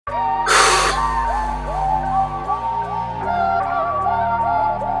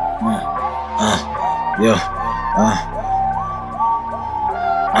Yo,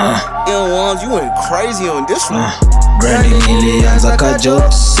 KeithWamz, you went crazy on this one. Grinding ilianza ka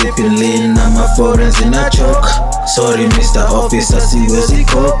joke, sipping lean na ma foreigns in a choke. Sorry Mr. Officer, siwezi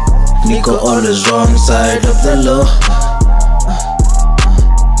cope. Niko always wrong side of the law.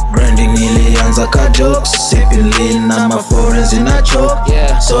 Grinding ilianza ka joke, sipping lean na ma foreigns in a choke.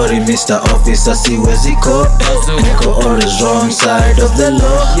 Sorry Mr. Officer, siwezi cope. Niko always wrong side of the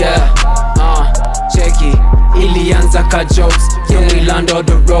law. Check it. ILIANZA ka jokes, can we land all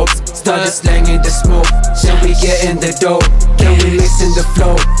the ropes? Started slanging the smoke, shall we get in the dough? Can we mix in the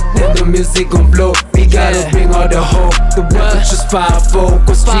flow? Then the music gon' blow. We gotta bring all the hope. The world just 5-0,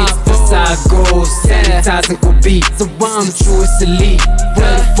 cause streets the side goes. Sanitizing could be, so I'm true it's elite.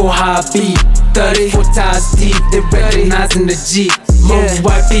 Ready for high beat, 34 ties deep. They recognizing the G. Mauru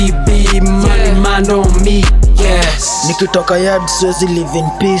YPB, money man on me. Yes. Nikitoka yard siwezi live in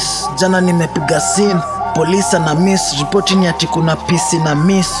peace. Jana nimepiga scene, polisi na miss. Ripoti ni ati kuna pisi na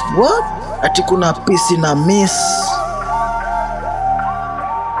miss. What? Ati kuna pisi na miss.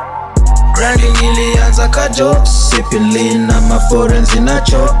 Grinding ilianza ka joke, sipping lean na ma foreigns in a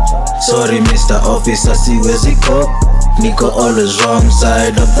choke. Sorry Mr. Officer, siwezi cope. Niko always wrong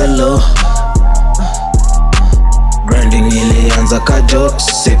side of the law. Grinding ilianza ka joke,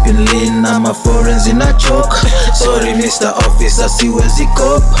 sipping lean na ma foreigns in a choke. Sorry Mr. Officer, siwezi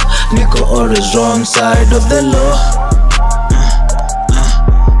cope. Niko always wrong side of the law.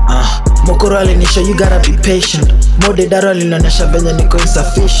 Mokoro alinisha you gotta be patient. Mode daro alinionyesha venye niko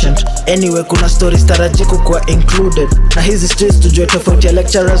insufficient. Anyway kuna stories taraji kukuwa included. Na hizi streets tujue tofauti ya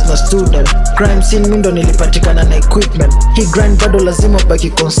lecturers na student. Crime scene mindo nilipatikana na equipment. He grind bado lazima baki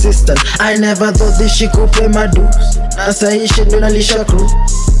consistent. I never thought this shit could pay my dues. Na sahi shit nalisha crew.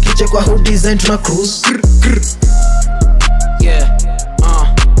 Kiche kwa who design tuna cruise.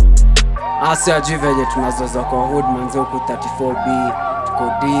 Asi ajui venye tunazoza kwa hood manze huku 34B.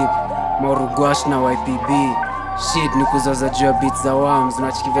 Tuko deep, Mauru Gwash na YPB. Shit ni kuzoza juu ya beats za Wams.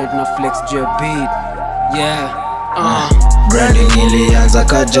 Unachikivent na flex juu ya beat. Grinding ilianza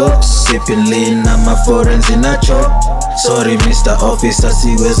ka joke, sipping lean na ma foreigns in a choke. Sorry Mr. Officer,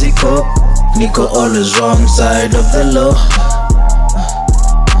 siwezi cope. Niko always wrong side of the law.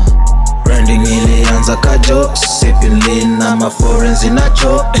 Grinding ilianza ka joke, sipping lean na ma foreigns in a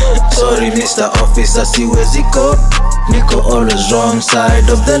choke. Sorry Mr. Officer, siwezi cope. Niko always wrong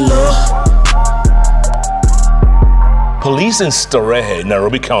side of the law. Police in Starehe,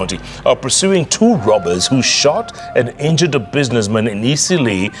 Nairobi County, are pursuing two robbers who shot and injured a businessman in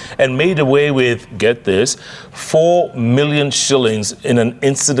Eastleigh and made away with, get this, 4 million shillings in an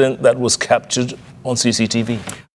incident that was captured on CCTV.